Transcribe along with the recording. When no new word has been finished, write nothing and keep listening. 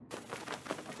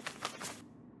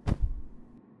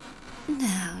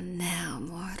Now,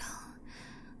 mortal.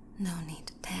 No need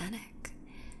to panic.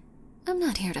 I'm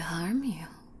not here to harm you.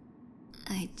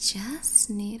 I just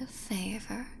need a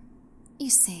favor. You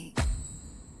see...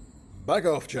 Back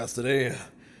off, Chastity.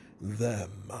 They're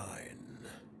mine.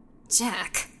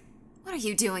 Jack, what are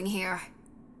you doing here?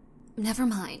 Never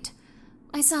mind.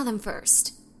 I saw them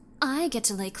first. I get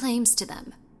to lay claims to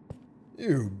them.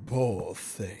 You poor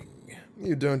thing.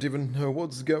 You don't even know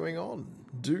what's going on,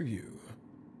 do you?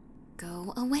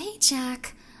 Go away,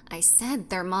 Jack. I said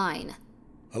they're mine.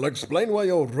 I'll explain why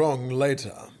you're wrong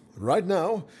later. Right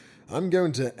now, I'm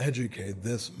going to educate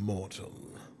this mortal.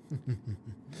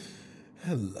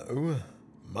 Hello.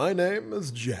 My name is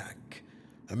Jack.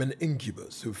 I'm an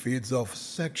incubus who feeds off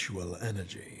sexual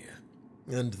energy.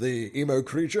 And the emo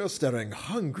creature staring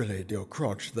hungrily at your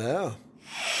crotch there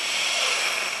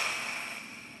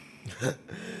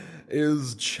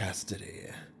is Chastity,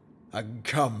 a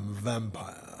cum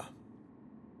vampire.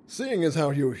 Seeing as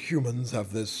how you humans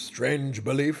have this strange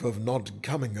belief of not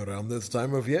coming around this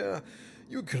time of year,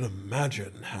 you can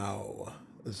imagine how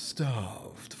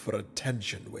starved for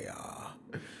attention we are.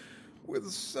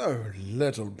 With so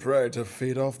little prey to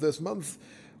feed off this month,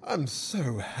 I'm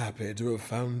so happy to have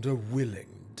found a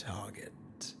willing target.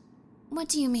 What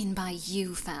do you mean by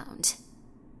you found?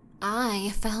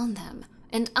 I found them,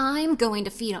 and I'm going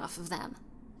to feed off of them.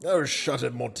 Oh, shut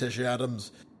it, Morticia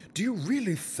Adams. Do you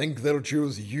really think they'll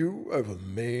choose you over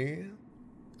me?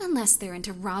 Unless they're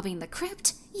into robbing the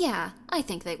crypt, yeah, I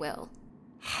think they will.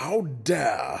 How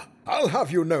dare! I'll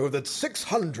have you know that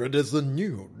 600 is the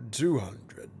new 200.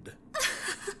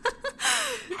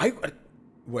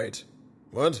 Wait,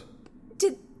 what?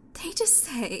 Did they just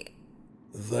say...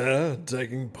 They're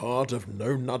taking part of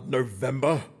No Nut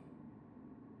November?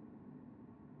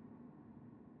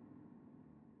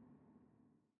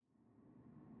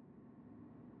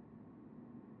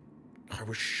 I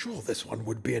was sure this one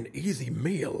would be an easy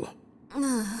meal.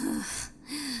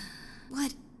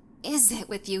 What is it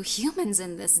with you humans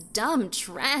in this dumb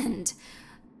trend?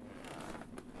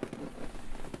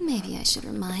 Maybe I should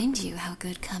remind you how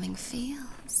good coming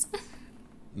feels.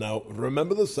 Now,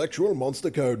 remember the sexual monster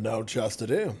code now,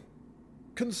 Chastity.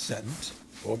 Consent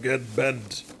or get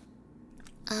bent.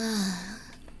 Oh.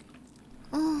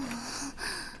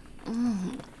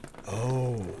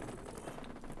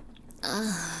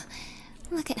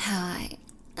 Look at how I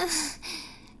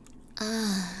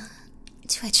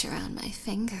twitch around my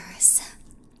fingers.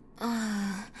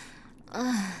 How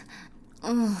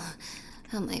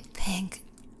my pink,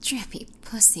 drippy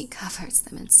pussy covers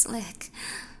them in slick.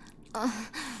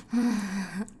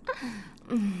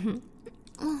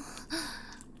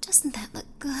 Doesn't that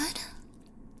look good?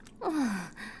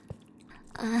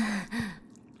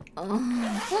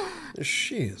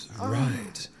 She is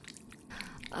right.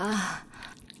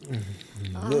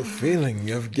 The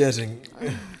feeling of getting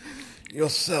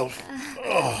yourself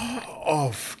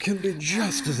off can be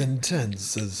just as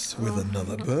intense as with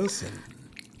another person.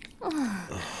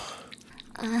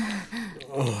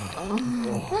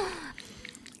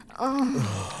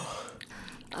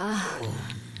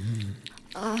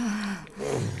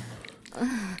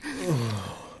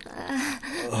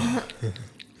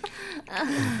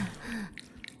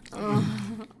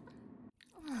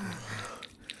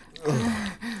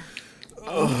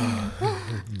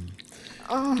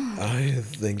 I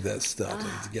think they're starting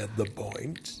to get the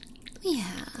point. Yeah.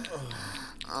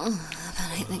 But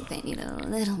I think they need a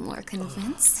little more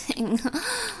convincing.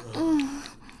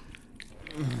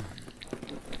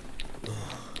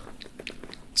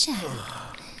 Jack,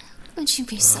 would you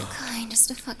be so kind as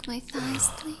to fuck my thighs,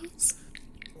 please?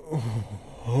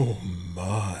 Oh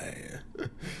my.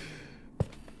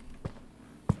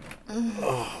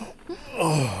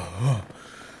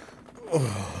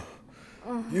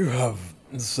 You have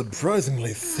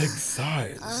surprisingly thick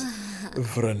thighs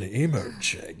for an emo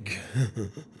chick.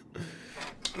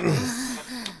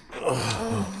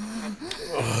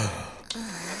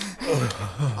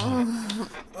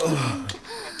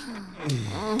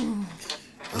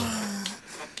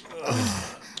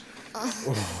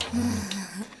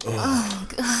 Oh,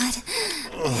 God.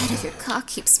 The head of your cock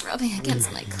keeps rubbing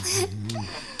against my clit.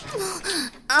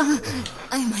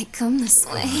 I might come this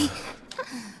way.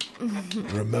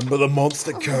 Remember the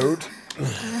monster code?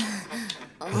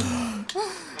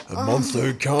 A monster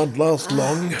who can't last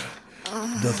long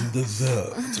doesn't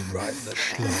deserve to ride the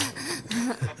schlong.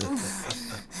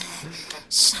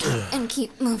 Shut up and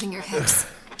keep moving your hips.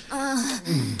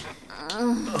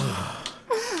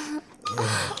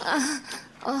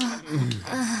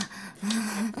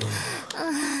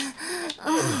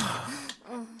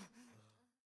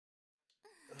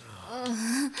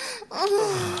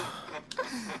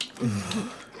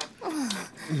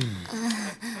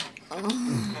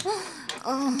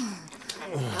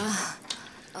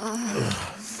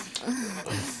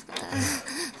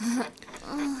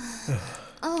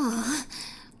 Oh,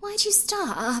 why'd you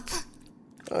stop?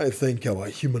 I think our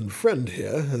human friend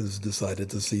here has decided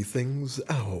to see things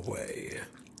our way.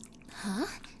 Huh?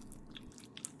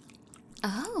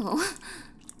 Oh,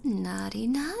 naughty,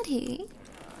 naughty.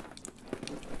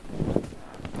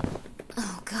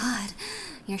 Oh, God,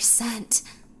 your scent.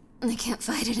 I can't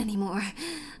fight it anymore.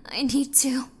 I need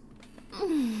to.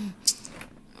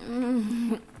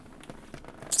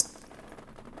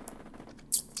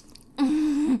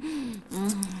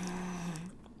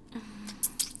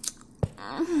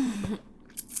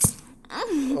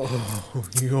 Oh,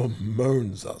 your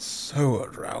moans are so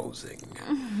arousing.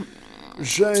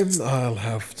 Shame I'll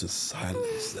have to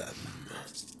silence them.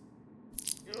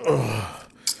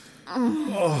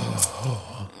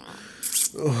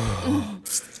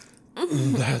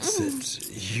 That's it,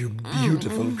 you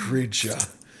beautiful creature.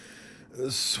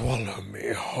 Swallow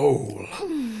me whole.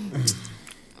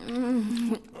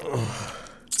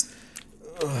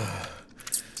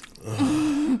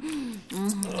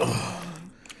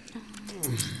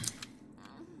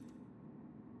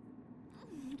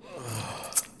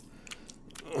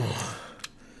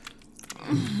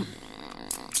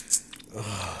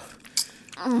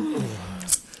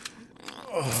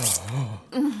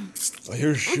 Are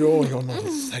you sure you're not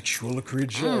a sexual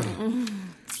creature?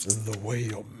 The way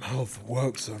your mouth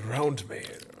works around me.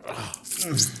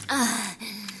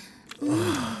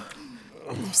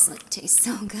 Their slip tastes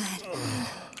so good.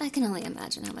 I can only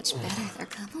imagine how much better their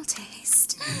cum will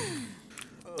taste.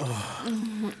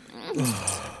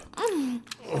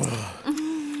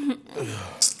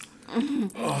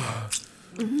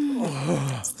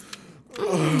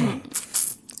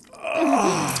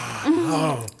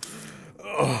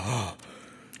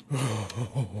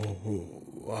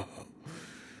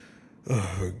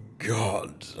 Oh,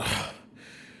 God.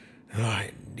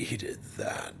 I needed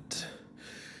that.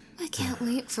 I can't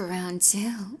wait for round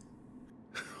 2.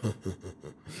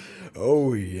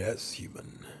 Oh, yes,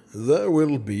 human. There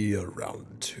will be a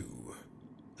round 2.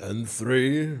 And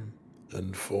 3.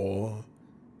 And 4.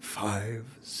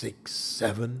 5, 6,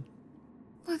 7.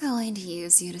 We're going to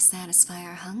use you to satisfy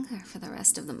our hunger for the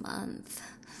rest of the month.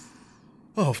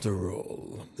 After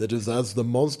all, it is as the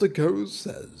Monster Code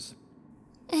says.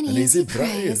 An easy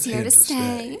prey is here to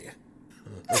stay.